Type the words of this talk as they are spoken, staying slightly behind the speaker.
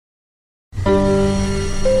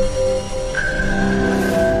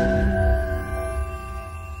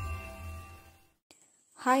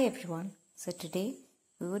Hi everyone. So today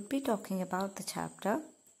we would be talking about the chapter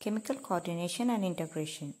Chemical Coordination and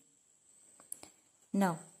Integration.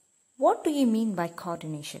 Now, what do you mean by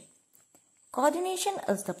coordination? Coordination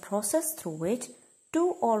is the process through which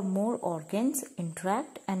two or more organs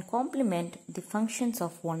interact and complement the functions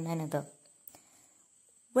of one another.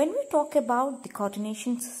 When we talk about the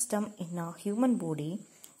coordination system in our human body,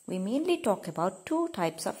 we mainly talk about two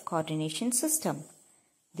types of coordination system.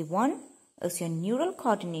 The one is your neural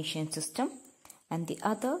coordination system and the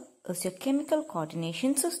other is your chemical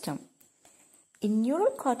coordination system. In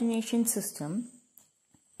neural coordination system,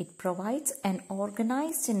 it provides an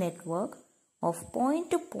organized network of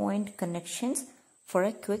point-to-point connections for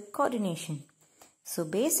a quick coordination. So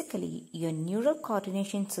basically, your neural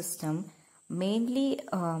coordination system mainly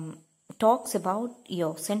talks about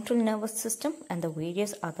your central nervous system and the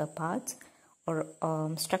various other parts or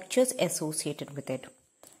structures associated with it.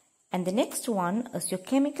 And the next one is your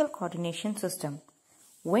chemical coordination system.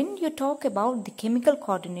 When you talk about the chemical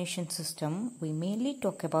coordination system, we mainly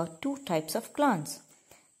talk about two types of glands.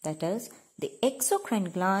 That is, the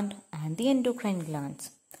exocrine gland and the endocrine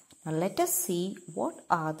glands. Now let us see what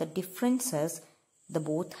are the differences the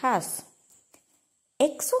both has.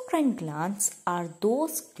 Exocrine glands are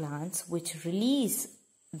those glands which release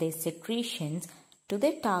their secretions to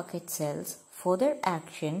their target cells for their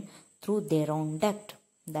action through their own duct.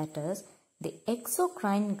 That is, the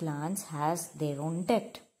exocrine glands has their own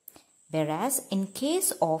duct. Whereas in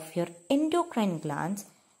case of your endocrine glands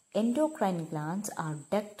are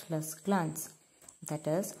ductless glands. That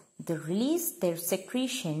is, they release their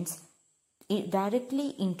secretions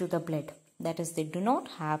directly into the blood. That is, they do not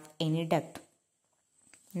have any duct.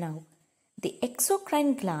 Now, the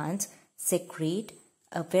exocrine glands secrete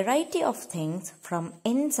a variety of things from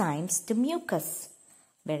enzymes to mucus.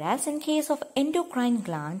 Whereas in case of endocrine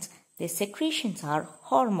glands, their secretions are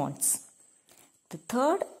hormones. The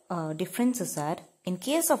third difference is that in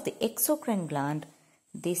case of the exocrine gland,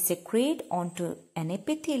 they secrete onto an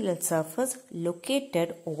epithelial surface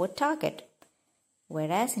located over target.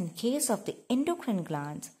 Whereas in case of the endocrine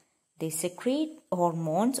glands, they secrete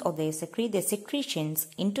hormones or they secrete their secretions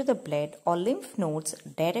into the blood or lymph nodes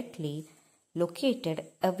directly located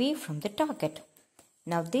away from the target.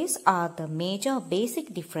 Now these are the major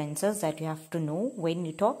basic differences that you have to know when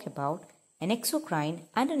you talk about an exocrine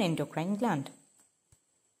and an endocrine gland.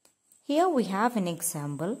 Here we have an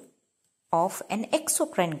example of an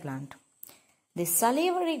exocrine gland. The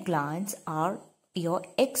salivary glands are your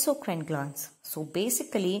exocrine glands. So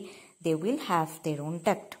basically they will have their own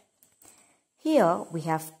duct. Here we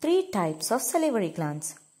have three types of salivary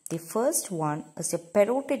glands. The first one is a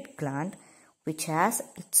parotid gland, which has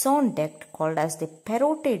its own duct called as the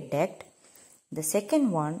parotid duct. The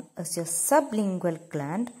second one is your sublingual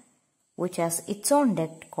gland, which has its own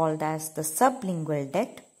duct called as the sublingual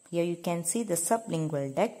duct. Here you can see the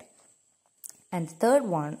sublingual duct. And the third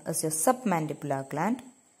one is your submandibular gland,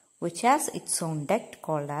 which has its own duct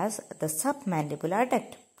called as the submandibular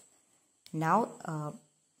duct. Now,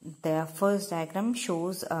 the first diagram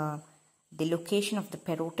shows the location of the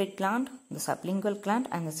parotid gland, the sublingual gland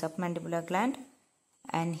and the submandibular gland.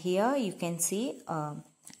 And here you can see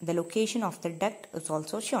the location of the duct is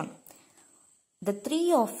also shown. The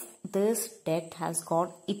three of this duct has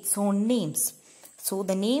got its own names. So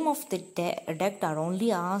the name of the duct are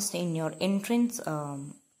only asked in your entrance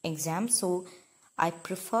exam. So I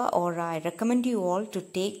prefer or I recommend you all to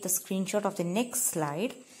take the screenshot of the next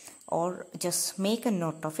slide or just make a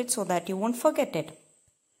note of it so that you won't forget it.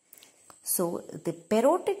 So the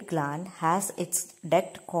parotid gland has its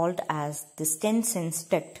duct called as the Stenson's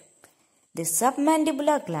duct. The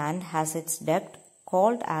submandibular gland has its duct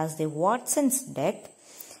called as the Watson's duct,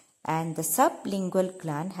 and the sublingual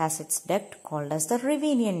gland has its duct called as the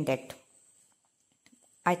Ravinian duct.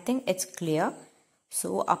 I think it's clear.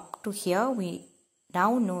 So up to here we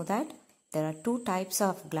now know that there are two types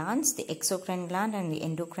of glands, the exocrine gland and the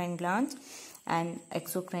endocrine glands. And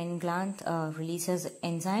exocrine gland releases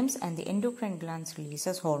enzymes and the endocrine glands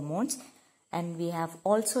releases hormones. And we have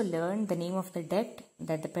also learned the name of the duct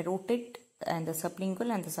that the parotid and the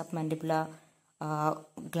sublingual and the submandibular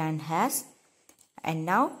gland has. And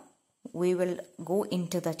now we will go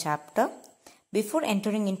into the chapter. Before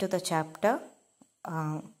entering into the chapter,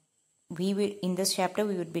 in this chapter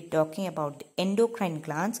we would be talking about the endocrine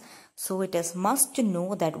glands. So it is must to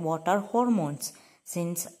know that what are hormones,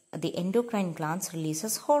 since the endocrine glands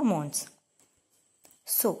releases hormones.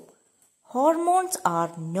 So, hormones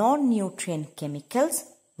are non-nutrient chemicals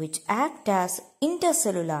which act as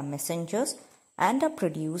intercellular messengers and are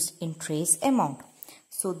produced in trace amount.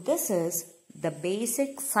 So, this is the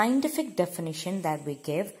basic scientific definition that we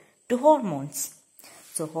give to hormones.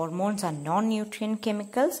 So hormones are non-nutrient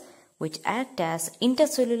chemicals which act as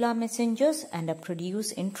intercellular messengers and are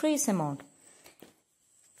produced in trace amount.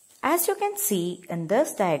 As you can see in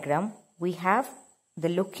this diagram, we have the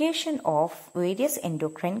location of various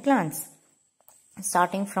endocrine glands.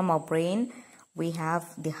 Starting from our brain, we have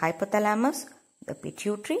the hypothalamus, the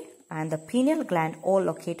pituitary and the pineal gland all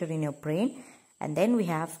located in your brain. And then we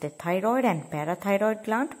have the thyroid and parathyroid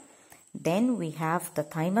gland. Then we have the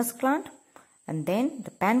thymus gland. And then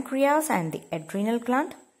the pancreas and the adrenal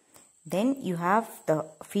gland. Then you have the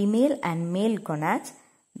female and male gonads.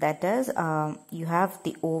 That is, you have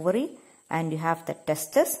the ovary and you have the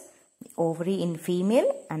testis. The ovary in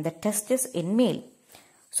female and the testis in male.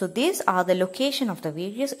 So these are the location of the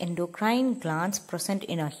various endocrine glands present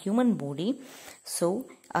in a human body. So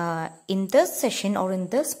in this session or in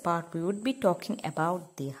this part, we would be talking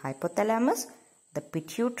about the hypothalamus, the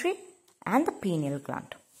pituitary and the pineal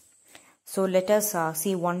gland. So let us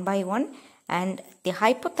see one by one, and the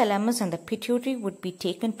hypothalamus and the pituitary would be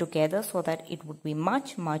taken together so that it would be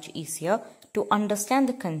much easier to understand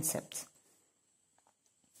the concepts.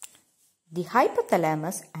 The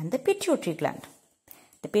hypothalamus and the pituitary gland.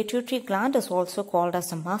 The pituitary gland is also called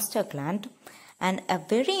as the master gland, and a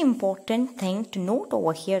very important thing to note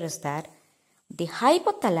over here is that the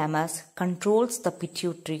hypothalamus controls the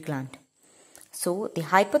pituitary gland. So the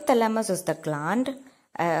hypothalamus is the gland.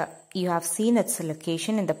 You have seen its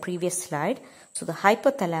location in the previous slide. So the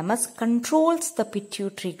hypothalamus controls the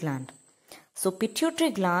pituitary gland. So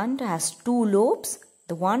pituitary gland has two lobes.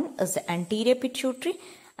 The one is the anterior pituitary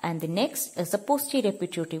and the next is the posterior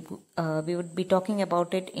pituitary. We would be talking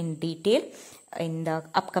about it in detail in the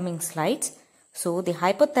upcoming slides. So the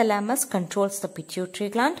hypothalamus controls the pituitary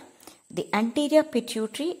gland. The anterior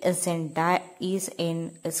pituitary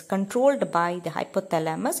is controlled by the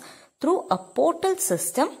hypothalamus through a portal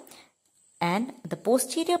system, and the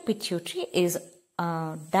posterior pituitary is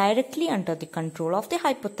directly under the control of the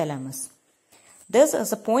hypothalamus. This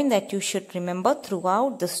is a point that you should remember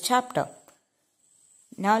throughout this chapter.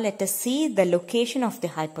 Now let us see the location of the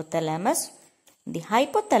hypothalamus. The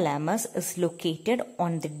hypothalamus is located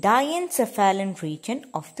on the diencephalon region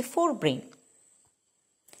of the forebrain.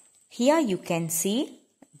 Here you can see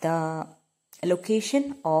the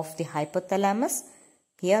location of the hypothalamus.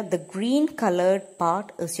 Here the green colored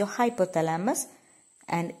part is your hypothalamus,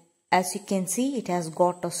 and as you can see it has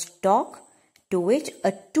got a stalk to which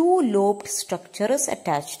a two-lobed structure is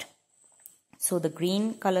attached. So the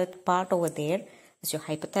green colored part over there is your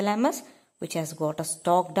hypothalamus, which has got a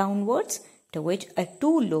stalk downwards to which a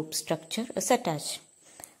two-lobed structure is attached.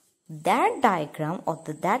 That diagram or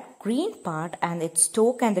that green part and its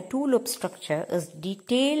stalk and the two-lobe structure is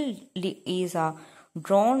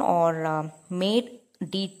drawn or made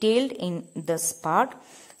detailed in this part.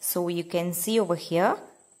 So you can see over here,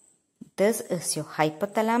 this is your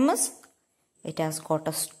hypothalamus. It has got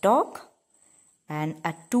a stalk and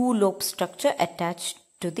a two-lobe structure attached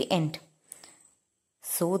to the end.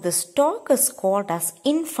 So the stalk is called as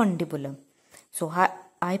infundibulum. So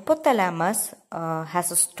hypothalamus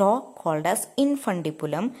has a stalk called as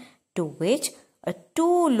infundibulum to which a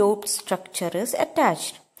two-lobed structure is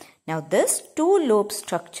attached. Now this two-lobe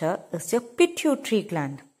structure is your pituitary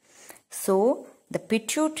gland. So the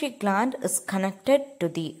pituitary gland is connected to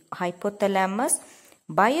the hypothalamus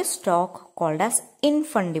by a stalk called as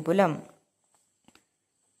infundibulum.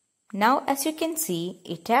 Now as you can see,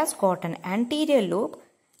 it has got an anterior lobe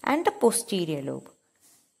and a posterior lobe.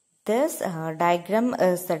 This diagram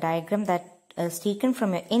is the diagram that is taken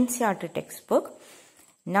from your NCERT textbook.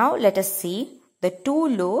 Now let us see the two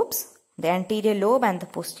lobes, the anterior lobe and the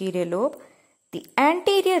posterior lobe. The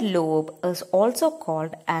anterior lobe is also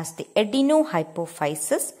called as the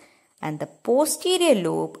adenohypophysis, and the posterior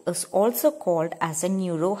lobe is also called as a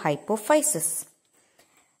neurohypophysis.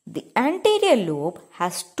 The anterior lobe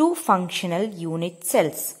has two functional unit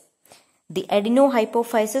cells. The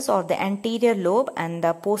adenohypophysis or the anterior lobe and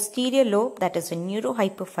the posterior lobe, that is a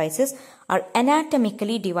neurohypophysis, are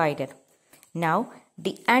anatomically divided. Now,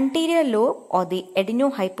 the anterior lobe or the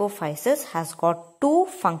adenohypophysis has got two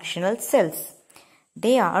functional cells.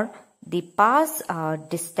 They are the pars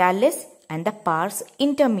distalis and the pars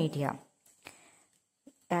intermedia.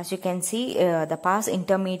 As you can see, the pars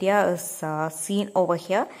intermedia is seen over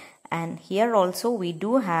here, and here also we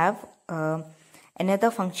do have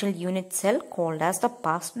another functional unit cell called as the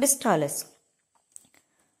pars distalis.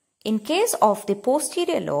 In case of the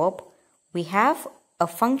posterior lobe, we have a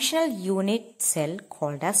functional unit cell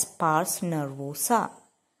called as pars nervosa.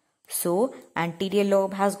 So, anterior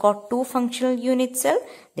lobe has got two functional unit cells,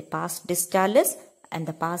 the pars distalis and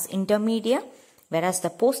the pars intermedia, whereas the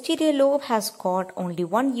posterior lobe has got only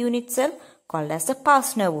one unit cell called as the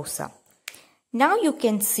pars nervosa. Now you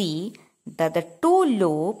can see that the two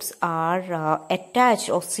lobes are attached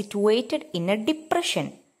or situated in a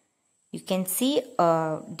depression. You can see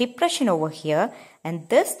a depression over here, and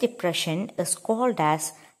this depression is called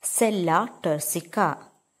as sella turcica.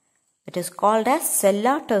 It is called as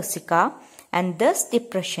sella turcica, and this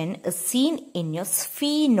depression is seen in your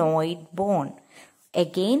sphenoid bone.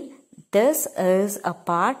 Again, this is a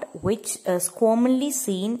part which is commonly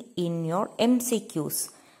seen in your MCQs.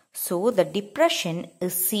 So, the depression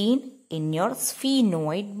is seen in your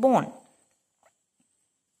sphenoid bone.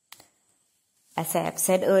 As I have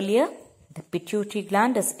said earlier, the pituitary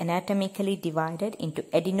gland is anatomically divided into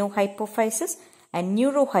adenohypophysis and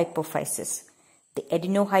neurohypophysis. The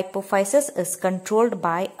adenohypophysis is controlled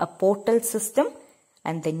by a portal system,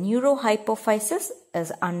 and the neurohypophysis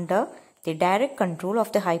is under the direct control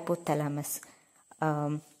of the hypothalamus.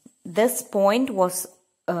 This point was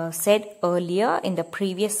said earlier in the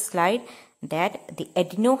previous slide, that the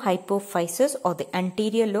adenohypophysis or the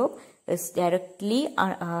anterior lobe is directly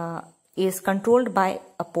is controlled by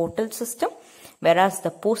a portal system, whereas the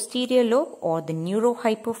posterior lobe or the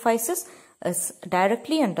neurohypophysis is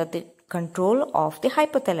directly under the control of the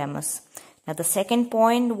hypothalamus. Now, the second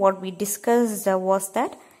point what we discussed was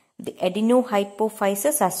that the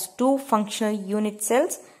adenohypophysis has two functional unit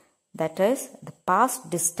cells, that is the pars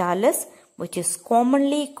distalis, which is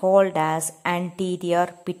commonly called as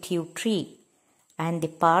anterior pituitary, and the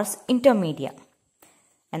pars intermedia.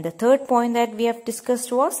 And the third point that we have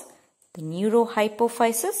discussed was the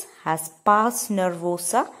neurohypophysis has pars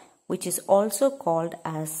nervosa, which is also called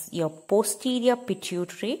as your posterior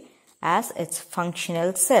pituitary as its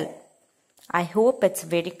functional cell. I hope it's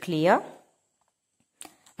very clear.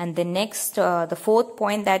 And the next, the fourth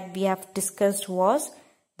point that we have discussed was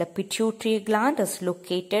the pituitary gland is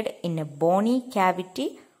located in a bony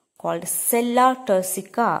cavity called sella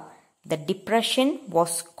turcica. The depression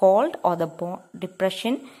was called, or the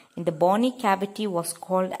depression in the bony cavity was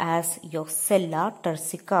called as your sella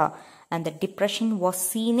turcica, and the depression was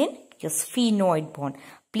seen in your sphenoid bone.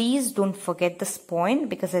 Please don't forget this point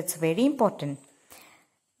because it's very important.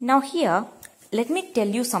 Now here, let me tell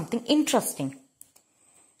you something interesting.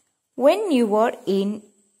 When you were in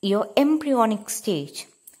your embryonic stage,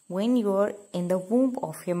 when you were in the womb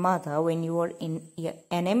of your mother, when you were in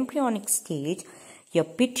an embryonic stage, your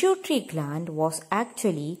pituitary gland was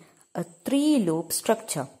actually a three-lobe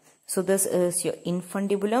structure. So this is your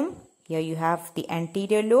infundibulum. Here you have the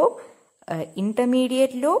anterior lobe,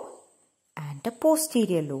 intermediate lobe, and the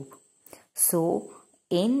posterior lobe. So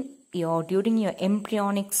during your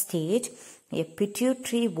embryonic stage, your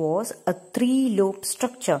pituitary was a three-lobe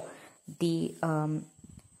structure.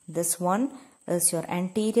 This one is your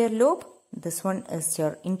anterior lobe, this one is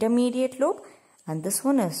your intermediate lobe, and this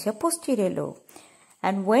one is your posterior lobe.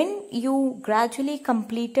 And when you gradually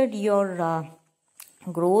completed your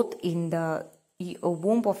growth in the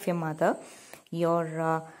womb of your mother,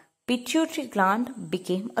 your pituitary gland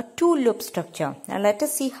became a two-lobe structure. Now let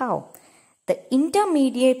us see how. The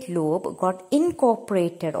intermediate lobe got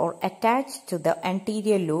incorporated or attached to the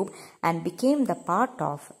anterior lobe and became the part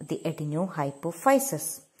of the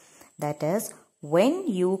adenohypophysis. That is, when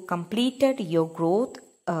you completed your growth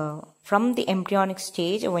from the embryonic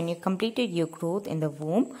stage, when you completed your growth in the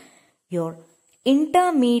womb, your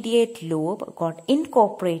intermediate lobe got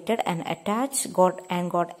incorporated and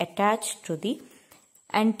got attached to the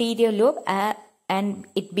anterior lobe, and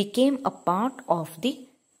it became a part of the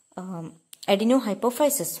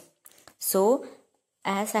adenohypophysis. So,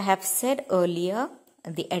 as I have said earlier,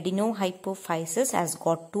 the adenohypophysis has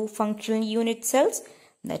got two functional unit cells,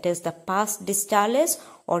 that is the pars distalis,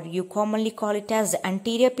 or you commonly call it as the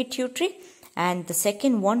anterior pituitary, and the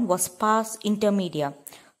second one was pars intermedia.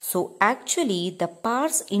 So actually the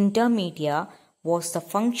pars intermedia was the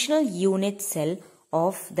functional unit cell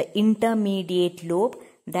of the intermediate lobe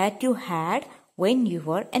that you had when you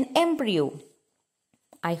were an embryo.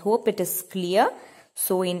 I hope it is clear.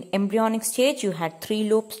 So in embryonic stage, you had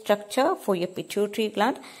three-lobe structure for your pituitary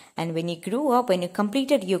gland, and when you grew up, when you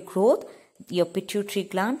completed your growth, your pituitary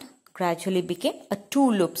gland gradually became a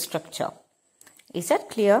two-lobe structure. Is that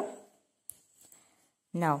clear?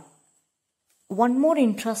 Now, one more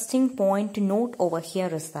interesting point to note over here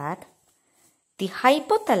is that the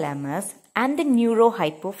hypothalamus and the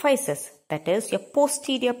neurohypophysis, that is your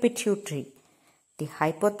posterior pituitary, the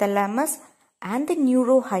hypothalamus and the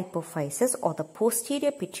neurohypophysis or the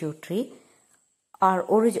posterior pituitary were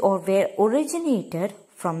originated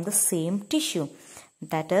from the same tissue.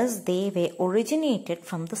 That is, they were originated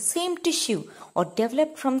from the same tissue or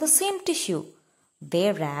developed from the same tissue.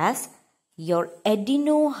 Whereas your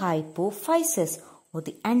adenohypophysis or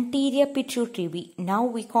the anterior pituitary,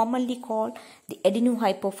 we commonly call the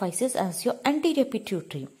adenohypophysis as your anterior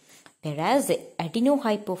pituitary. Whereas the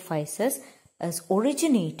adenohypophysis is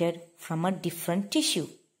originated from a different tissue.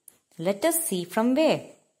 Let us see from where.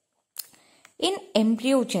 In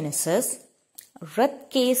embryogenesis,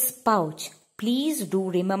 Rathke's pouch. Please do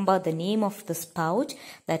remember the name of this pouch,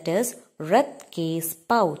 that is Rathke's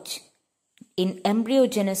pouch. In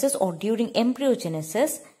embryogenesis or during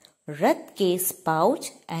embryogenesis, Rathke's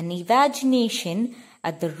pouch, an evagination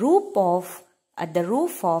at the roof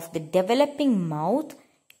of the developing mouth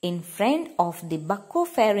in front of the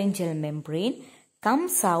buccopharyngeal membrane,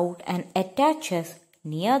 comes out and attaches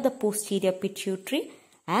near the posterior pituitary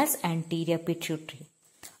as anterior pituitary.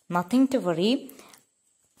 Nothing to worry.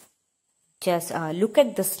 Just look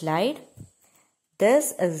at the slide.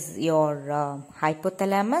 This is your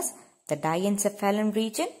hypothalamus, the diencephalon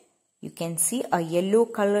region. You can see a yellow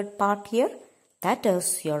colored part here. That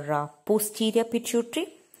is your posterior pituitary.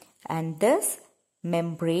 And this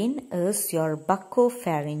membrane is your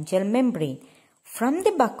buccopharyngeal membrane. From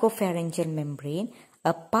the buccopharyngeal membrane,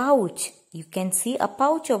 a pouch, you can see a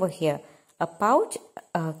pouch over here. A pouch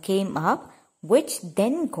came up, which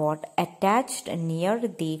then got attached near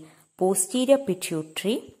the posterior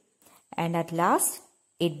pituitary, and at last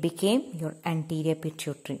it became your anterior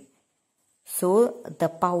pituitary. So the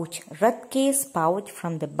pouch, Rathke's pouch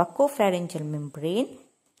from the buccopharyngeal membrane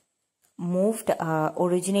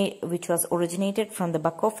which was originated from the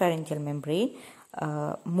buccopharyngeal membrane,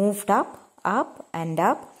 moved up, and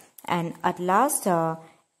at last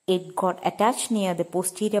it got attached near the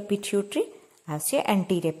posterior pituitary as your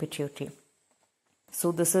anterior pituitary.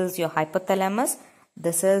 So this is your hypothalamus.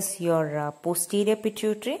 This is your posterior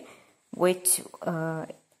pituitary, which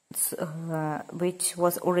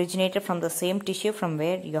was originated from the same tissue from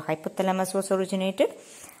where your hypothalamus was originated.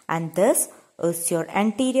 And this is your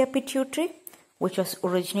anterior pituitary, which was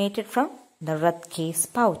originated from the Rathke's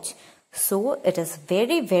pouch. So it is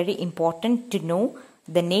very, very important to know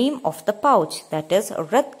the name of the pouch, that is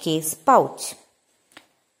Rathke's pouch.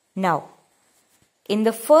 Now, in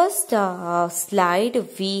the first slide,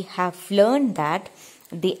 we have learned that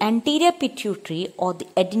the anterior pituitary or the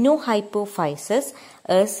adenohypophysis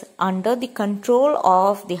is under the control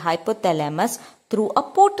of the hypothalamus through a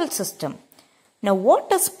portal system. Now,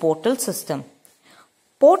 what is portal system?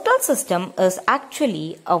 Portal system is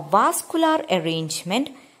actually a vascular arrangement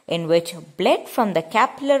in which blood from the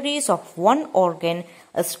capillaries of one organ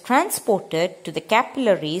is transported to the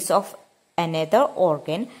capillaries of another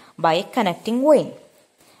organ by a connecting vein.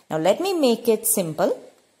 Now, let me make it simple.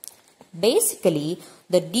 Basically,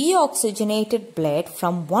 the deoxygenated blood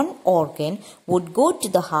from one organ would go to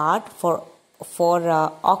the heart for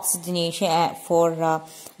oxygenation, for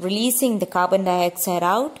releasing the carbon dioxide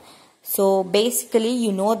out. So basically,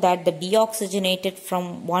 you know that the deoxygenated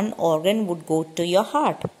from one organ would go to your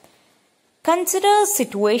heart. Consider a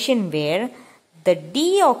situation where the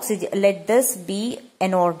let this be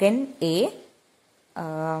an organ A.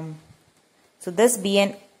 So this be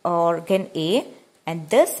an organ A and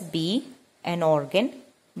this be an organ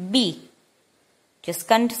B. Just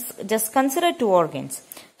consider two organs.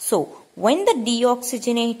 So when the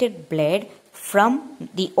deoxygenated blood from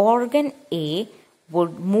the organ A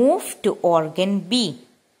would move to organ B,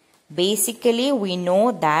 basically we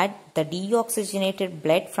know that the deoxygenated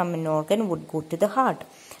blood from an organ would go to the heart.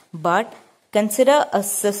 But consider a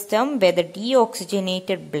system where the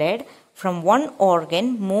deoxygenated blood from one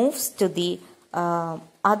organ moves to the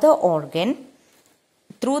other organ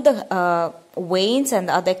through the veins and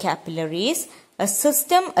other capillaries.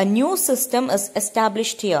 A new system is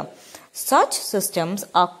established here. Such systems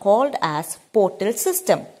are called as portal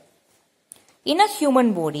system. In a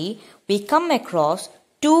human body, we come across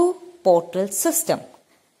two portal systems.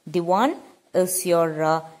 The one is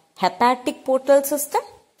your hepatic portal system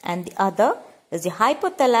and the other is the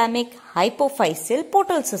hypothalamic hypophyseal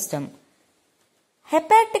portal system.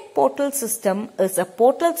 Hepatic portal system is a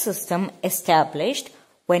portal system established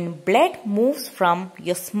when blood moves from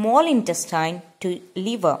your small intestine to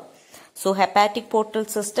liver. So hepatic portal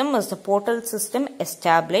system is the portal system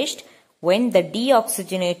established when the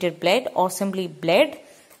deoxygenated blood or simply blood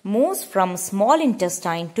moves from small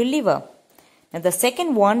intestine to liver. Now the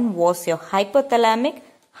second one was your hypothalamic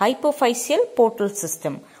hypophyseal portal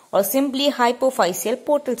system or simply hypophyseal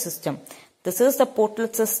portal system. This is the portal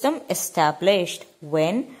system established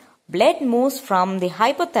when blood moves from the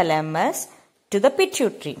hypothalamus to the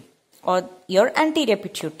pituitary. or your anterior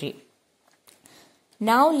pituitary.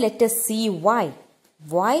 Now let us see why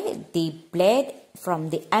the blood from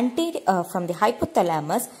the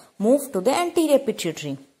hypothalamus moved to the anterior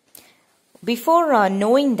pituitary. Before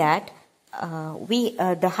knowing that,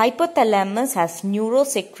 the hypothalamus has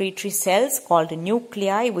neurosecretory cells called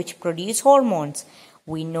nuclei which produce hormones.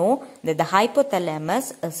 We know that the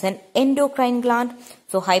hypothalamus is an endocrine gland,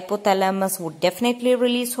 so hypothalamus would definitely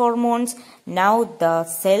release hormones. Now the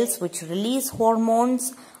cells which release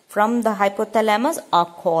hormones from the hypothalamus are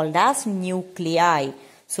called as nuclei.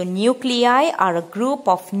 So nuclei are a group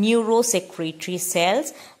of neurosecretory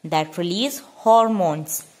cells that release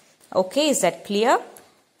hormones. Okay, is that clear?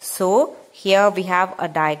 So here we have a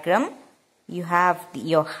diagram. You have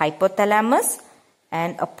your hypothalamus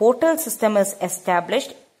and a portal system is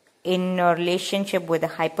established in a relationship with the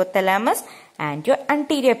hypothalamus and your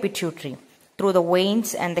anterior pituitary through the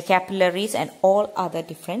veins and the capillaries and all other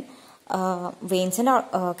different veins and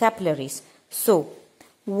capillaries. So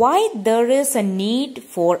why there is a need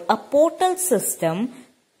for a portal system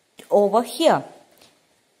over here?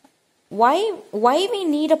 Why we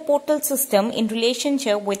need a portal system in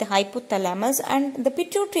relationship with the hypothalamus and the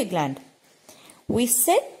pituitary gland? We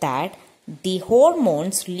said that the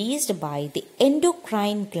hormones released by the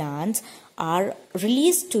endocrine glands are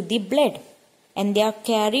released to the blood and they are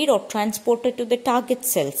carried or transported to the target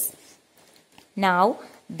cells. Now,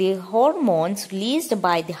 the hormones released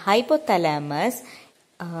by the hypothalamus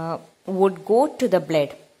would go to the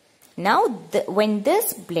blood. Now, when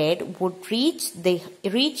this blood would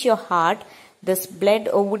reach your heart, this blood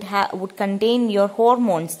would contain your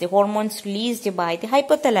hormones, the hormones released by the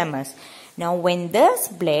hypothalamus. Now, when this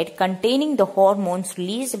blood containing the hormones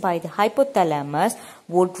released by the hypothalamus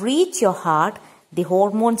would reach your heart, the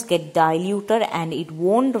hormones get diluted and it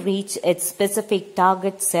won't reach its specific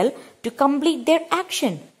target cell to complete their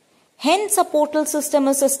action. Hence, a portal system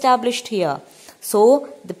is established here. So,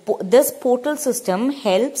 this portal system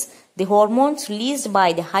helps the hormones released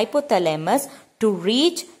by the hypothalamus to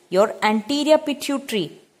reach your anterior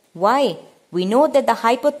pituitary. Why? We know that the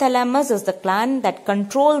hypothalamus is the gland that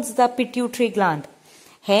controls the pituitary gland.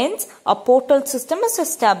 Hence, a portal system is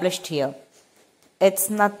established here. It's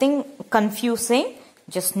nothing confusing.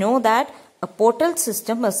 Just know that a portal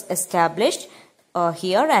system is established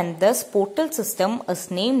here, and this portal system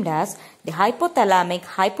is named as the hypothalamic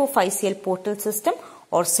hypophyseal portal system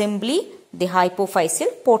or simply the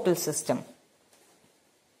hypophyseal portal system.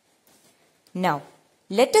 Now,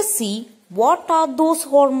 let us see what are those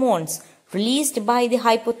hormones released by the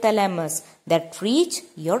hypothalamus that reach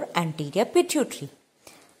your anterior pituitary.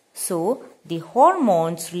 So, the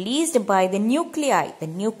hormones released by the nuclei. The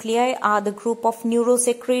nuclei are the group of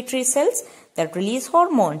neurosecretory cells that release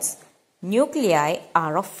hormones. Nuclei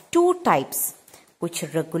are of two types, which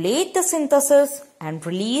regulate the synthesis and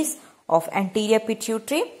release of anterior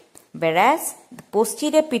pituitary, whereas the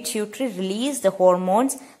posterior pituitary release the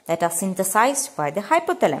hormones that are synthesized by the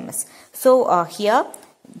hypothalamus. So, here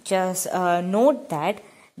just note that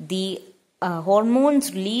the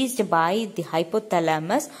hormones released by the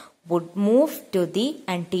hypothalamus would move to the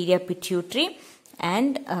anterior pituitary,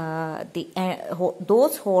 and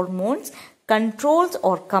those hormones controls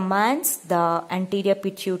or commands the anterior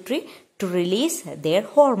pituitary to release their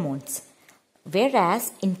hormones.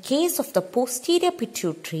 Whereas in case of the posterior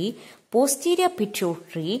pituitary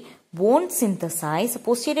won't synthesize,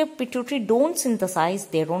 posterior pituitary don't synthesize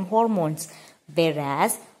their own hormones,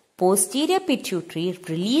 whereas posterior pituitary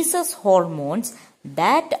releases hormones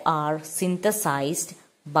that are synthesized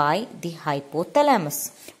by the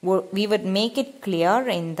hypothalamus. We would make it clear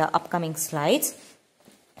in the upcoming slides.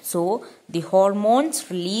 So, the hormones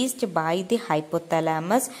released by the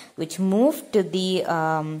hypothalamus which move to the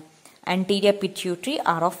anterior pituitary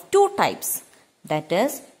are of two types. That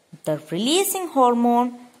is, the releasing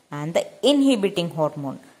hormone and the inhibiting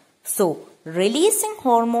hormone. So, releasing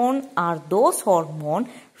hormone are those hormones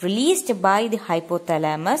released by the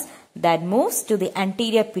hypothalamus that moves to the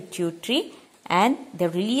anterior pituitary, and the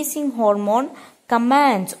releasing hormone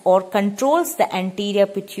commands or controls the anterior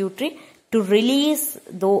pituitary to release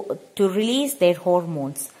their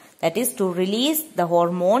hormones. That is, to release the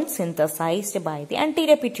hormones synthesized by the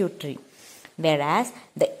anterior pituitary. Whereas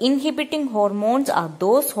the inhibiting hormones are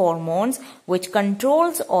those hormones which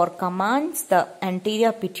controls or commands the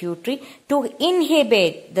anterior pituitary to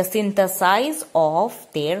inhibit the synthesis of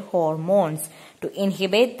their hormones, to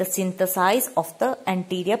inhibit the synthesis of the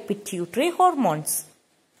anterior pituitary hormones.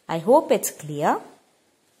 I hope it's clear.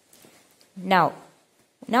 Now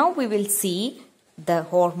we will see the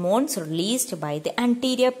hormones released by the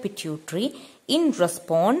anterior pituitary in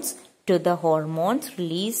response to the hormones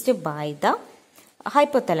released by the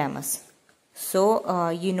hypothalamus. So,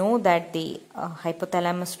 you know that the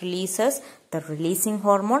hypothalamus releases the releasing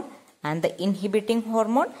hormone and the inhibiting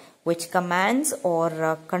hormone, which commands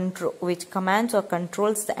or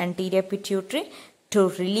controls the anterior pituitary to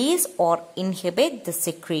release or inhibit the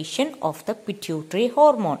secretion of the pituitary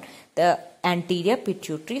hormone, the anterior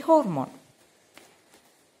pituitary hormone.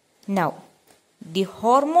 Now, the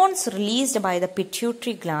hormones released by the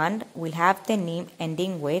pituitary gland will have the name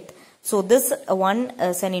ending with. So this one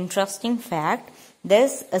is an interesting fact.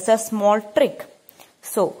 This is a small trick.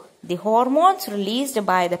 So the hormones released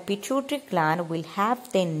by the pituitary gland will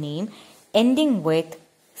have their name ending with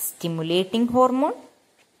stimulating hormone,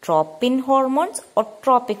 tropin hormones or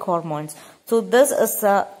tropic hormones. So this is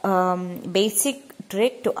a basic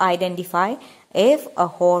trick to identify if a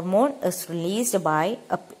hormone is released by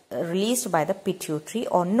the pituitary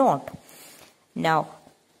or not. Now,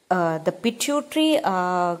 the pituitary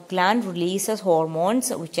gland releases hormones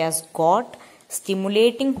which has got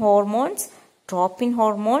stimulating hormones, tropin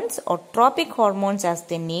hormones or tropic hormones as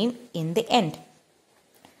the name in the end.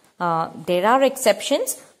 There are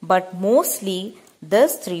exceptions, but mostly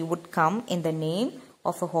these three would come in the name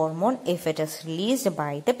of a hormone if it is released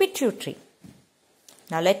by the pituitary.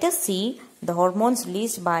 Now let us see the hormones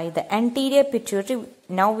released by the anterior pituitary.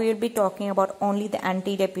 Now we will be talking about only the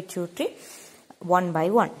anterior pituitary one by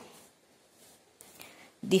one.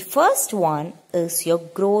 The first one is your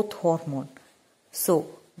growth hormone. So,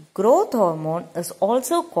 growth hormone is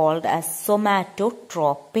also called as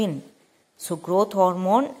somatotropin. So, growth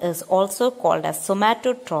hormone is also called as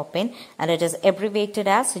somatotropin and it is abbreviated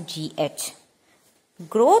as GH.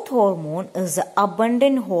 Growth hormone is the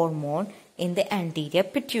abundant hormone in the anterior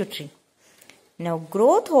pituitary. Now,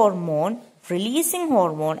 growth hormone, releasing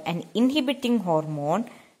hormone and inhibiting hormone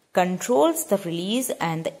controls the release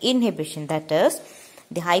and the inhibition. That is,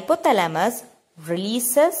 the hypothalamus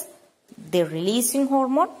releases the releasing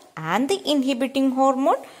hormone and the inhibiting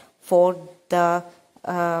hormone for the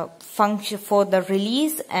function, for the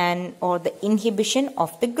release and or the inhibition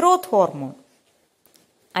of the growth hormone.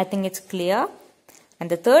 I think it's clear. And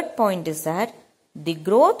the third point is that the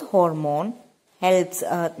growth hormone helps,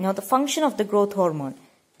 now the function of the growth hormone.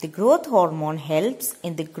 The growth hormone helps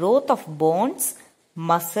in the growth of bones,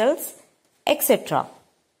 muscles, etc.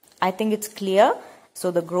 I think it's clear. So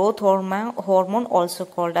the growth hormone also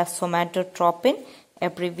called as somatotropin,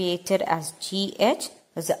 abbreviated as GH,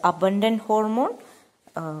 is the abundant hormone.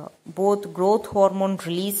 Both growth hormone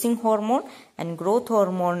releasing hormone and growth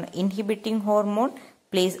hormone inhibiting hormone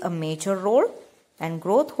plays a major role, and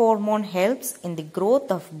growth hormone helps in the growth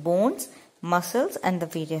of bones, muscles and the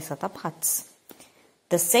various other parts.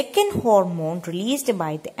 The second hormone released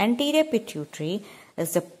by the anterior pituitary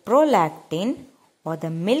is the prolactin or the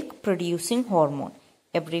milk producing hormone,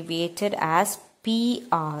 abbreviated as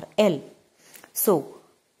PRL. So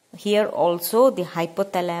here also the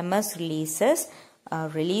hypothalamus releases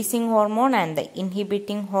releasing hormone and the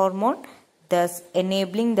inhibiting hormone, thus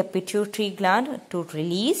enabling the pituitary gland to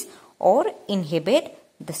release or inhibit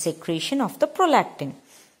the secretion of the prolactin.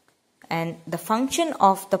 And the function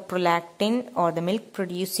of the prolactin or the milk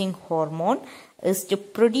producing hormone is to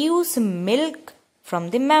produce milk from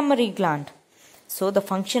the mammary gland. So the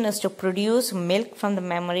function is to produce milk from the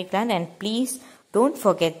mammary gland, and please don't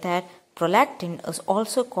forget that prolactin is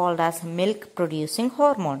also called as milk producing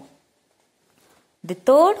hormone. The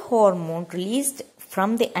third hormone released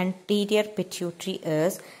from the anterior pituitary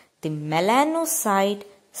is the melanocyte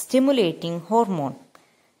stimulating hormone.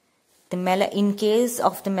 In case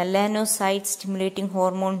of the melanocyte stimulating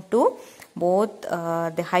hormone 2, both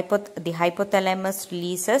the hypothalamus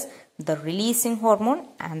releases the releasing hormone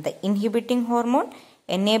and the inhibiting hormone,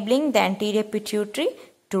 enabling the anterior pituitary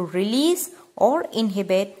to release or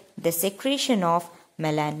inhibit the secretion of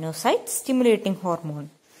melanocyte stimulating hormone.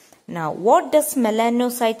 Now, what does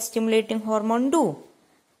melanocyte stimulating hormone do?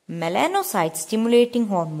 Melanocyte stimulating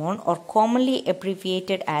hormone, or commonly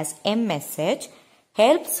abbreviated as MSH,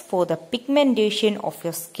 helps for the pigmentation of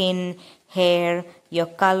your skin, hair, your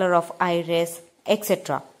color of iris,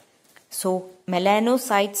 etc. So,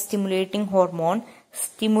 melanocyte stimulating hormone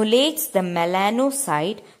stimulates the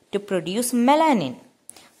melanocyte to produce melanin.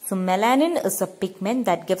 So, melanin is a pigment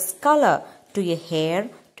that gives color to your hair,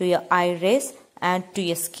 to your iris and to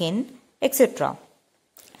your skin, etc.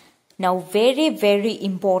 Now, very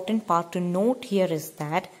important part to note here is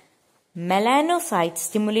that melanocyte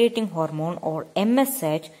stimulating hormone, or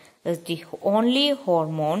MSH, is the only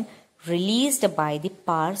hormone released by the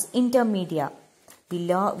pars intermedia.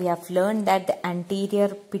 We have learned that the anterior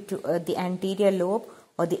lobe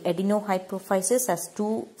or the adenohypophysis has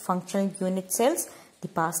two functional unit cells, the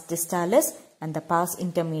pars distalis and the pars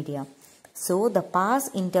intermedia. So the pars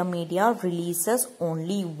intermedia releases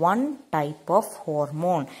only one type of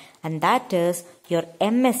hormone, and that is your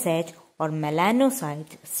MSH or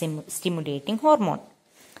melanocyte stimulating hormone.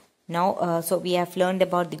 Now, so we have learned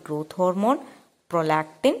about the growth hormone,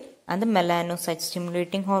 prolactin, and the melanocyte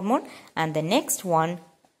stimulating hormone, and the next one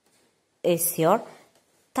is your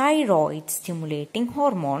thyroid stimulating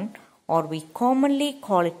hormone, or we commonly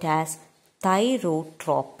call it as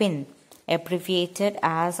thyrotropin, abbreviated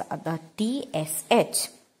as the TSH.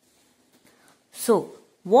 So,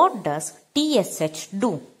 what does TSH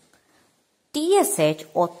do? TSH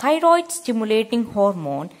or thyroid stimulating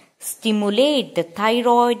hormone stimulate the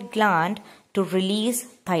thyroid gland to release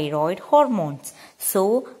thyroid hormones.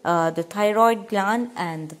 So, the thyroid gland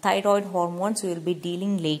and the thyroid hormones we will be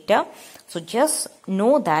dealing later. So, just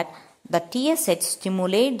know that the TSH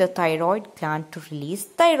stimulate the thyroid gland to release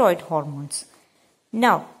thyroid hormones.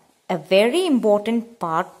 Now, a very important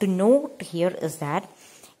part to note here is that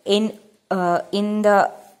in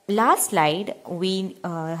the last slide we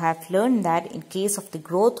have learned that in case of the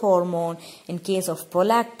growth hormone, in case of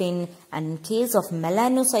prolactin, and in case of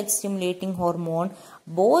melanocyte stimulating hormone,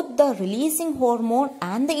 both the releasing hormone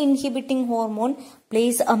and the inhibiting hormone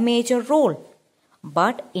plays a major role.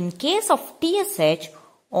 But in case of TSH,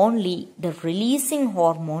 only the releasing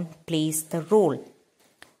hormone plays the role.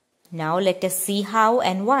 Now let us see how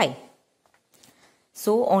and why.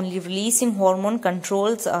 So only releasing hormone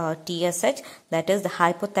controls TSH, that is the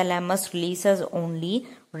hypothalamus releases only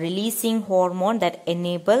releasing hormone that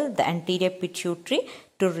enable the anterior pituitary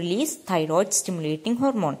to release thyroid stimulating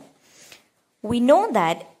hormone. We know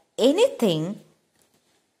that anything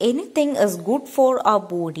is good for our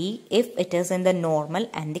body if it is in the normal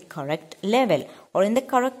and the correct level or in the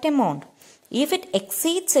correct amount. If it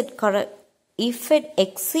exceeds its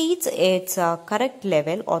correct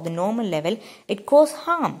level or the normal level, it causes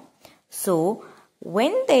harm. So,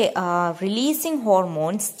 when the releasing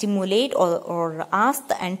hormones stimulate or ask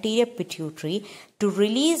the anterior pituitary to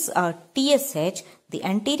release TSH, the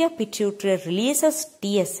anterior pituitary releases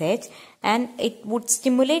TSH and it would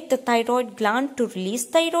stimulate the thyroid gland to release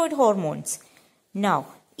thyroid hormones. Now,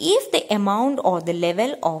 if the amount or the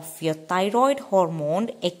level of your thyroid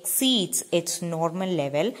hormone exceeds its normal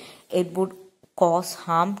level, it would cause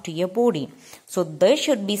harm to your body. So there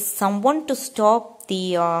should be someone to stop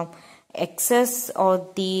the excess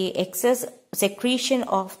secretion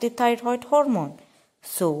of the thyroid hormone.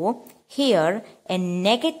 So here a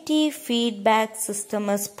negative feedback system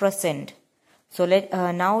is present. So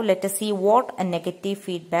now let us see what a negative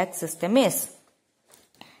feedback system is.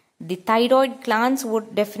 The thyroid glands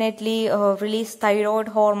would definitely release thyroid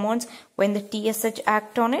hormones when the TSH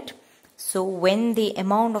act on it. So when the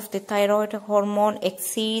amount of the thyroid hormone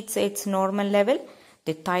exceeds its normal level,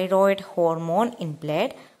 the thyroid hormone in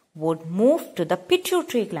blood would move to the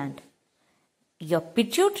pituitary gland. Your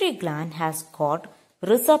pituitary gland has got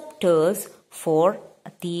receptors for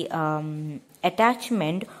the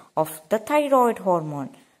attachment of the thyroid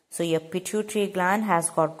hormone. So your pituitary gland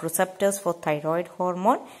has got receptors for thyroid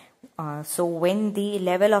hormone. So when the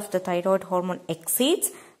level of the thyroid hormone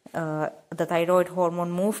exceeds, the thyroid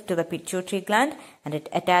hormone moves to the pituitary gland and it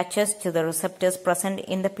attaches to the receptors present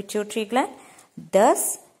in the pituitary gland,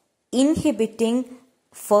 thus inhibiting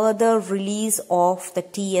further release of the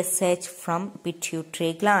TSH from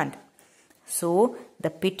pituitary gland. So the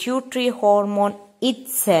pituitary hormone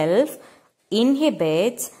itself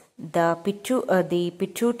inhibits the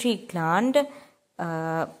pituitary gland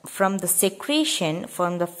from the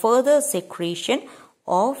further secretion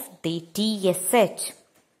of the TSH.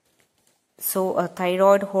 So a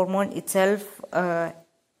thyroid hormone itself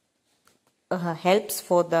helps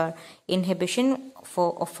for the inhibition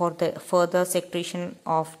for the further secretion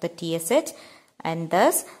of the TSH, and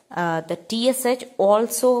thus the TSH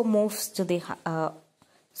also moves to the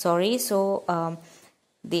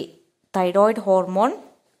the thyroid hormone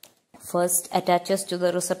first attaches to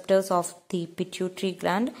the receptors of the pituitary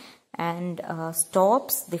gland and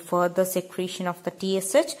stops the further secretion of the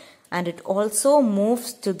TSH, and it also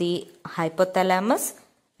moves to the hypothalamus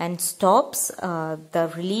and stops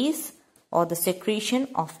the release or the secretion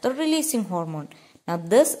of the releasing hormone. Now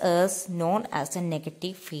this is known as a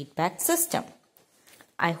negative feedback system.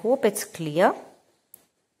 I hope it's clear.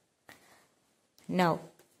 Now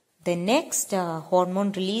the next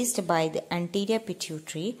hormone released by the anterior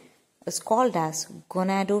pituitary is called as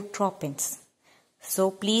gonadotropins.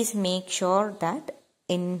 So please make sure that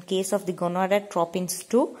in case of the gonadotropins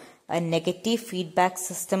too, a negative feedback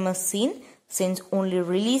system is seen. since only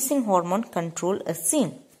releasing hormone control is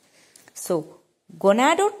seen. So,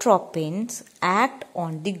 gonadotropins act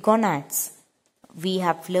on the gonads. We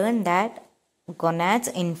have learned that gonads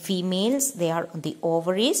in females, they are the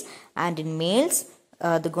ovaries, and in males,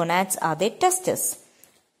 the gonads are the testes.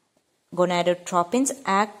 Gonadotropins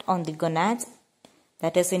act on the gonads,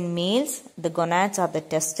 that is, in males, the gonads are the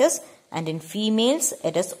testes, and in females,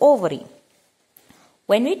 it is ovary.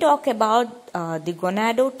 When we talk about the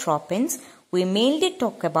gonadotropins, we mainly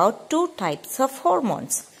talk about two types of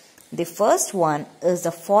hormones. The first one is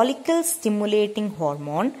the follicle stimulating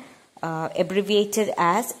hormone, abbreviated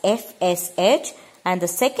as FSH, and the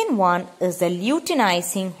second one is the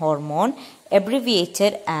luteinizing hormone,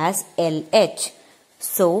 abbreviated as LH.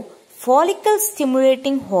 So, follicle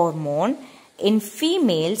stimulating hormone in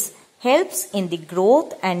females helps in the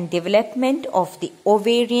growth and development of the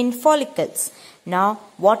ovarian follicles. Now,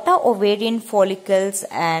 what are ovarian follicles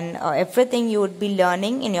and everything you would be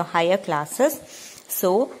learning in your higher classes.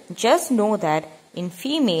 So, just know that in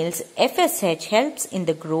females, FSH helps in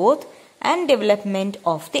the growth and development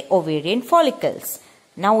of the ovarian follicles.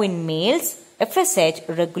 Now, in males, FSH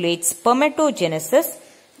regulates spermatogenesis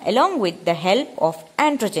along with the help of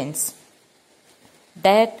androgens.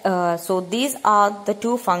 So, these are the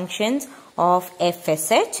two functions of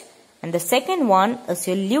FSH. And the second one is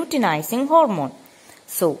your luteinizing hormone.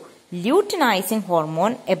 So, luteinizing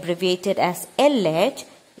hormone, abbreviated as LH,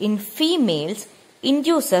 in females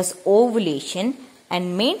induces ovulation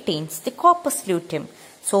and maintains the corpus luteum.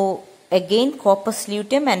 So, again, corpus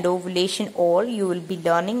luteum and ovulation all you will be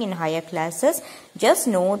learning in higher classes. Just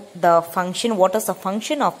know the function, what is the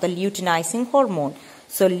function of the luteinizing hormone.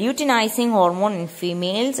 So, luteinizing hormone in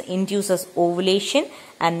females induces ovulation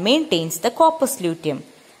and maintains the corpus luteum.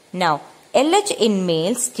 Now, LH in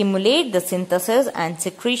males stimulate the synthesis and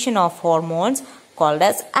secretion of hormones called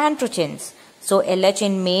as androgens. So, LH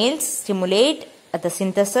in males stimulate the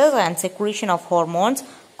synthesis and secretion of hormones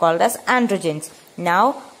called as androgens.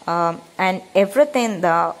 Now, and everything,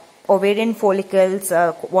 the ovarian follicles,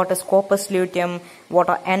 what is corpus luteum, what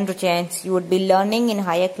are androgens, you would be learning in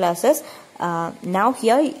higher classes. Now,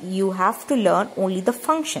 here you have to learn only the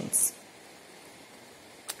functions.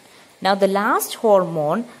 Now, the last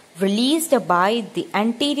hormone released by the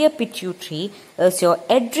anterior pituitary is your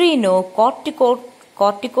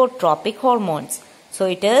adrenocorticotropic hormones. So,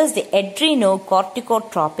 it is the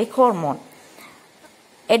adrenocorticotropic hormone.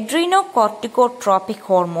 Adrenocorticotropic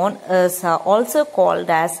hormone is also called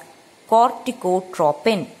as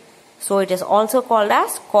corticotropin. So, it is also called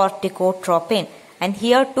as corticotropin. And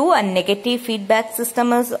here too a negative feedback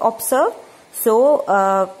system is observed. So,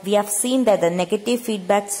 we have seen that the negative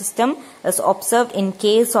feedback system is observed in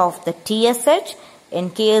case of the TSH, in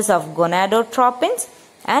case of gonadotropins,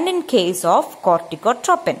 and in case of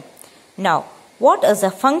corticotropin. Now, what is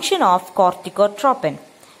the function of corticotropin?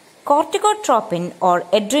 Corticotropin or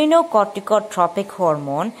adrenocorticotropic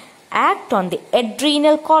hormone act on the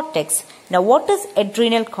adrenal cortex. Now, what is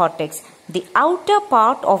adrenal cortex? The outer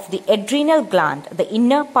part of the adrenal gland, the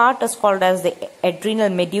inner part is called as the adrenal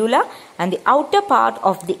medulla, and the outer part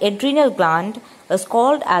of the adrenal gland is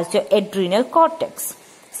called as your adrenal cortex.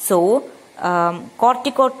 So,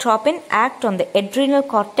 corticotropin act on the adrenal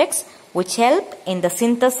cortex, which help in the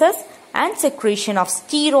synthesis and secretion of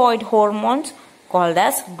steroid hormones called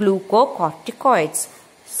as glucocorticoids.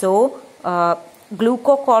 So,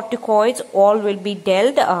 glucocorticoids all will be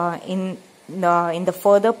dealt in the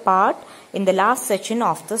further part in the last section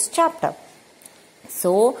of this chapter.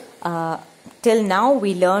 So, till now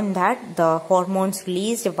we learned that the hormones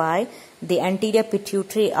released by the anterior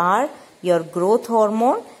pituitary are your growth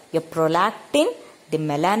hormone, your prolactin, the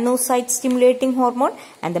melanocyte stimulating hormone,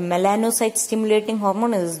 and the melanocyte stimulating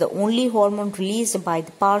hormone is the only hormone released by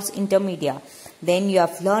the pars intermedia. Then you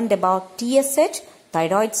have learned about TSH,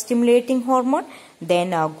 thyroid stimulating hormone,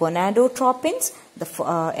 then gonadotropins, the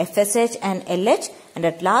FSH and LH, and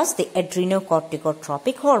at last the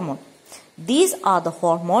adrenocorticotropic hormone. These are the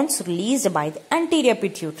hormones released by the anterior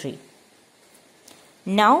pituitary.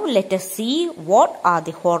 Now let us see what are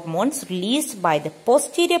the hormones released by the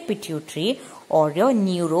posterior pituitary or your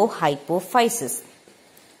neurohypophysis.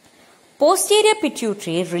 Posterior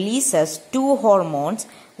pituitary releases two hormones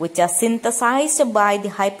which are synthesized by the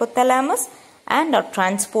hypothalamus and are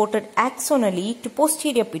transported axonally to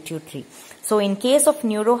posterior pituitary. So, in case of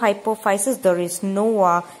neurohypophysis, there is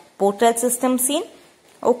no portal system seen,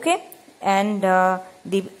 okay, and the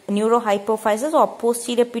neurohypophysis or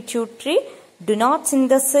posterior pituitary do not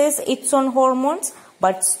synthesize its own hormones,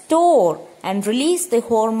 but store and release the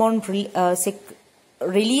hormone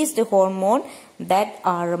that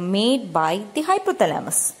are made by the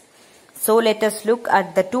hypothalamus. So let us look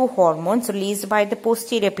at the two hormones released by the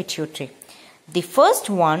posterior pituitary. The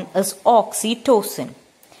first one is oxytocin.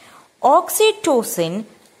 Oxytocin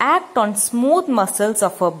acts on smooth muscles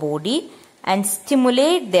of our body and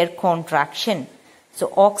stimulate their contraction. So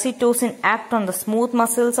oxytocin acts on the smooth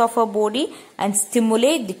muscles of our body and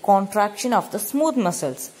stimulate the contraction of the smooth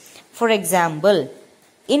muscles. For example,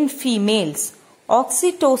 in females,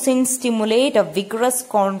 oxytocin stimulates a vigorous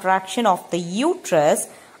contraction of the uterus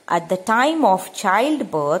at the time of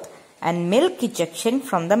childbirth and milk ejection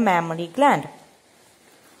from the mammary gland.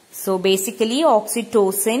 So basically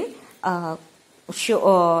oxytocin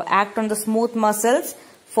act on the smooth muscles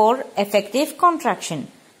for effective contraction.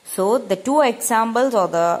 So the two examples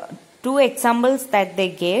that they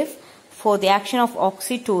gave for the action of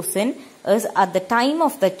oxytocin is at the time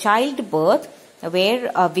of the childbirth,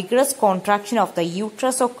 where a vigorous contraction of the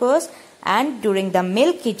uterus occurs, and during the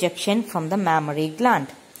milk ejection from the mammary gland.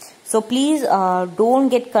 So please don't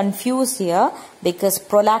get confused here, because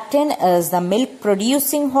prolactin is the milk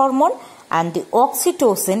producing hormone and the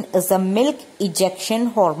oxytocin is the milk ejection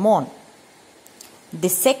hormone. The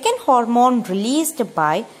second hormone released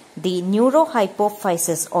by the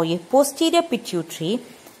neurohypophysis or a posterior pituitary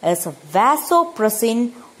is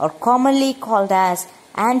vasopressin, or commonly called as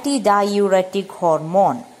antidiuretic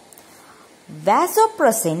hormone.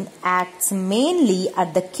 Vasopressin acts mainly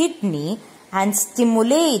at the kidney and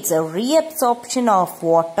stimulates a reabsorption of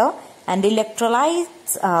water and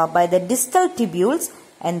electrolytes by the distal tubules,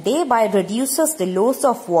 and thereby reduces the loss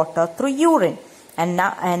of water through urine.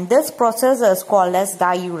 And this process is called as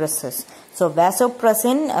diuresis. So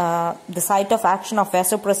vasopressin, the site of action of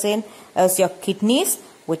vasopressin is your kidneys,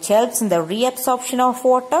 which helps in the reabsorption of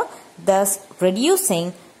water, thus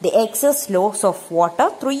reducing the excess loss of water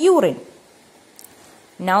through urine.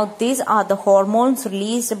 Now these are the hormones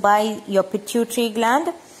released by your pituitary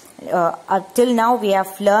gland. Till now we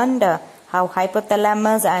have learned how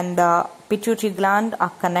hypothalamus and the pituitary gland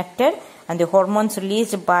are connected and the hormones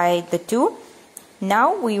released by the two.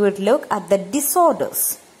 Now we would look at the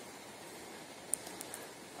disorders.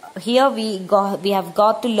 Here we have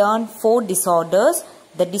got to learn 4 disorders.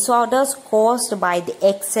 The disorders caused by the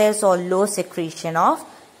excess or low secretion of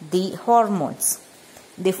the hormones.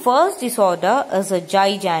 The first disorder is a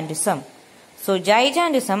gigantism. So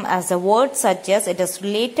gigantism, as the word suggests, it is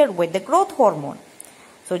related with the growth hormone.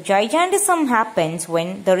 So gigantism happens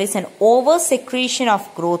when there is an over secretion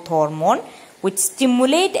of growth hormone, which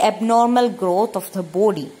stimulate abnormal growth of the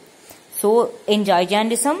body. So in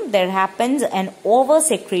gigantism there happens an over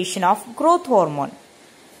secretion of growth hormone.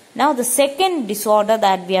 Now the second disorder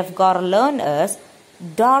that we have got to learn is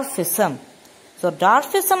dwarfism. So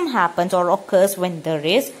dwarfism happens or occurs when there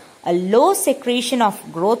is a low secretion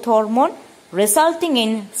of growth hormone, resulting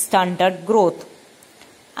in stunted growth.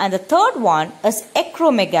 And the third one is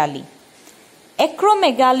acromegaly.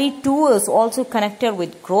 Acromegaly too is also connected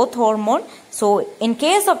with growth hormone. So in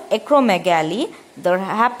case of acromegaly, there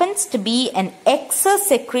happens to be an excess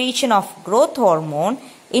secretion of growth hormone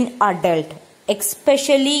in adult,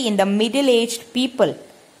 especially in the middle-aged people,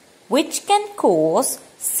 which can cause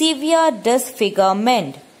severe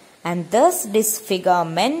disfigurement. And this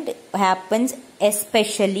disfigurement happens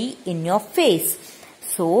especially in your face.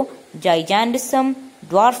 So gigantism,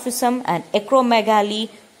 dwarfism and acromegaly,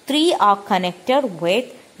 3 are connected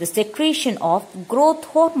with the secretion of growth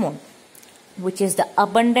hormone, which is the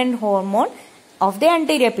abundant hormone of the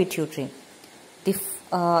anterior pituitary.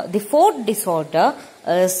 The fourth disorder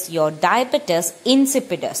is your diabetes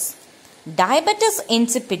insipidus. Diabetes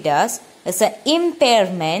insipidus is an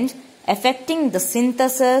impairment affecting the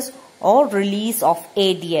synthesis or release of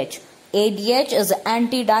ADH. ADH is an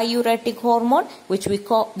antidiuretic hormone which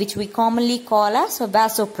we commonly call as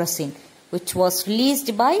vasopressin, which was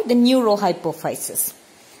released by the neurohypophysis.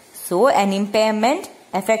 So an impairment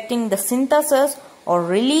affecting the synthesis or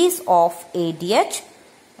release of ADH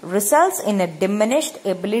results in a diminished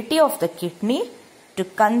ability of the kidney to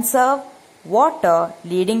conserve water,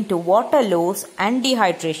 leading to water loss and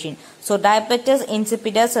dehydration. So diabetes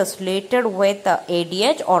insipidus is related with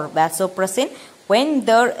ADH or vasopressin. When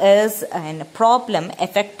there is a problem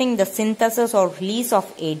affecting the synthesis or release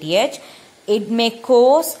of ADH, it may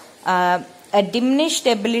cause a diminished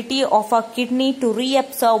ability of our kidney to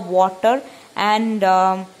reabsorb water and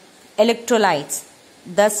electrolytes,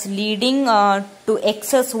 thus leading to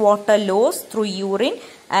excess water loss through urine,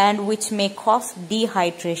 and which may cause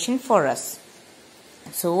dehydration for us.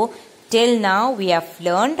 So till now we have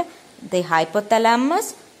learned the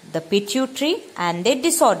hypothalamus, the pituitary and their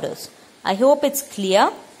disorders. I hope it's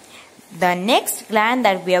clear. The next gland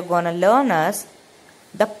that we are going to learn is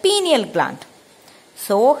the pineal gland.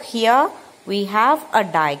 So here we have a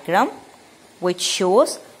diagram which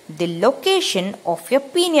shows the location of your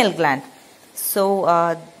pineal gland. So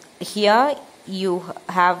here you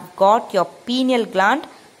have got your pineal gland,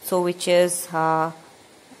 so which is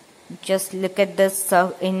just look at this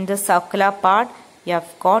in the circular part. You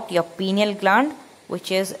have got your pineal gland,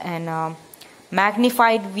 which is an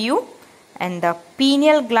magnified view, and the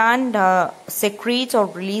pineal gland secretes or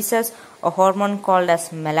releases a hormone called as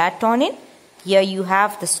melatonin. Here you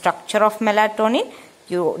have the structure of melatonin.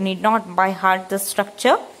 You need not by heart the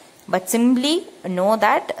structure, but simply know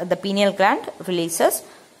that the pineal gland releases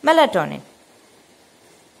melatonin.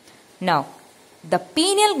 Now, the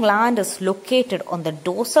pineal gland is located on the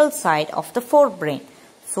dorsal side of the forebrain.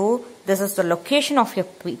 So, this is the location of your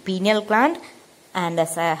pineal gland, and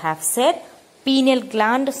as I have said, pineal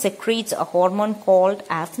gland secretes a hormone called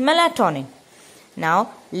as melatonin.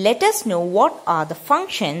 Now, let us know what are the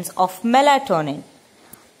functions of melatonin.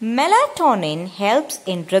 Melatonin helps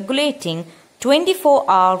in regulating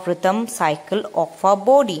 24-hour rhythm cycle of our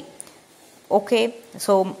body. Okay,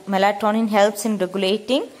 so melatonin helps in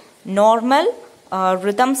regulating normal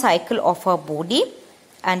rhythm cycle of our body,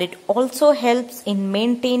 and it also helps in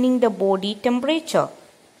maintaining the body temperature.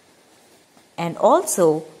 And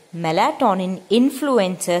also, melatonin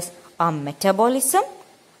influences our metabolism,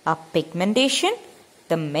 our pigmentation,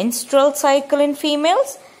 the menstrual cycle in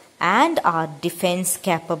females, and our defense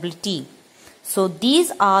capability. So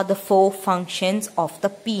these are the 4 functions of the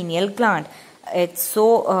pineal gland. It's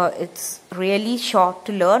really short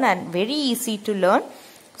to learn and very easy to learn.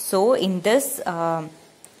 So in this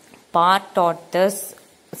part or this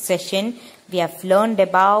session, we have learned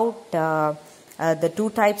about the 2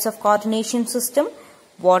 types of coordination system.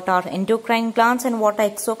 What are endocrine glands and what are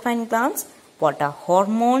exocrine glands? What are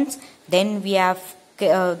hormones? Then we have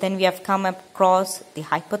come across the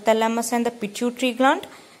hypothalamus and the pituitary gland.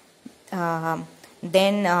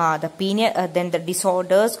 Then the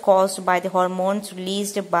disorders caused by the hormones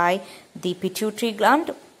released by the pituitary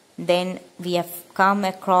gland. Then we have come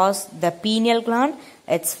across the pineal gland,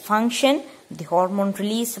 its function, the hormone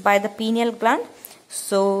released by the pineal gland.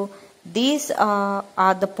 So these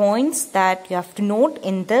are the points that you have to note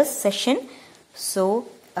in this session. So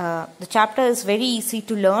the chapter is very easy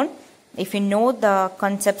to learn if you know the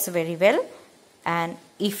concepts very well. And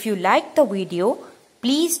if you like the video,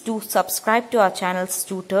 please do subscribe to our channel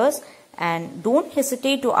Stutor, and don't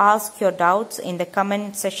hesitate to ask your doubts in the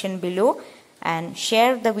comment section below, and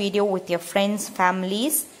share the video with your friends,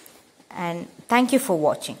 families, and thank you for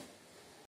watching.